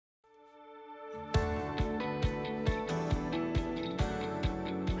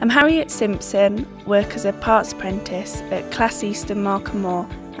I'm Harriet Simpson, work as a parts apprentice at CLAAS Eastern Markham Moor,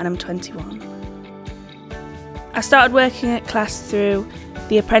 and I'm 21. I started working at CLAAS through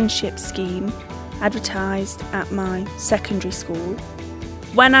the apprenticeship scheme advertised at my secondary school.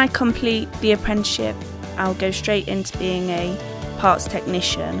 When I complete the apprenticeship, I'll go straight into being a parts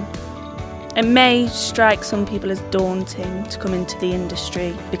technician. It may strike some people as daunting to come into the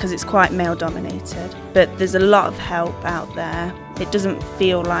industry because it's quite male dominated, but there's a lot of help out there. It doesn't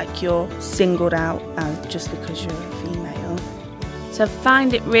feel like you're singled out just because you're a female. So I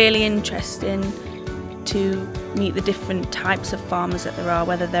find it really interesting to meet the different types of farmers that there are,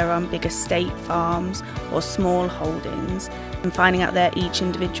 whether they're on big estate farms or small holdings, and finding out their each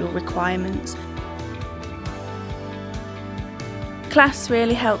individual requirements. CLAAS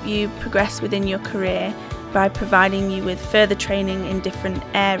really help you progress within your career by providing you with further training in different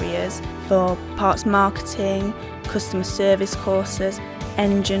areas for parts marketing, customer service courses,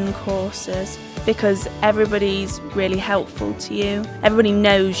 engine courses, because everybody's really helpful to you. Everybody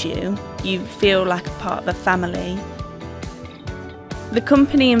knows you. You feel like a part of a family. The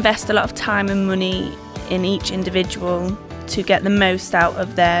company invests a lot of time and money in each individual to get the most out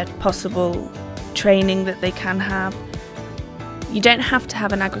of their possible training that they can have. You don't have to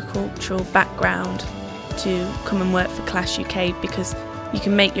have an agricultural background to come and work for CLAAS UK because you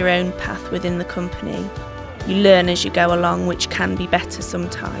can make your own path within the company. You learn as you go along, which can be better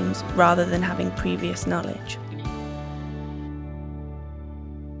sometimes, rather than having previous knowledge.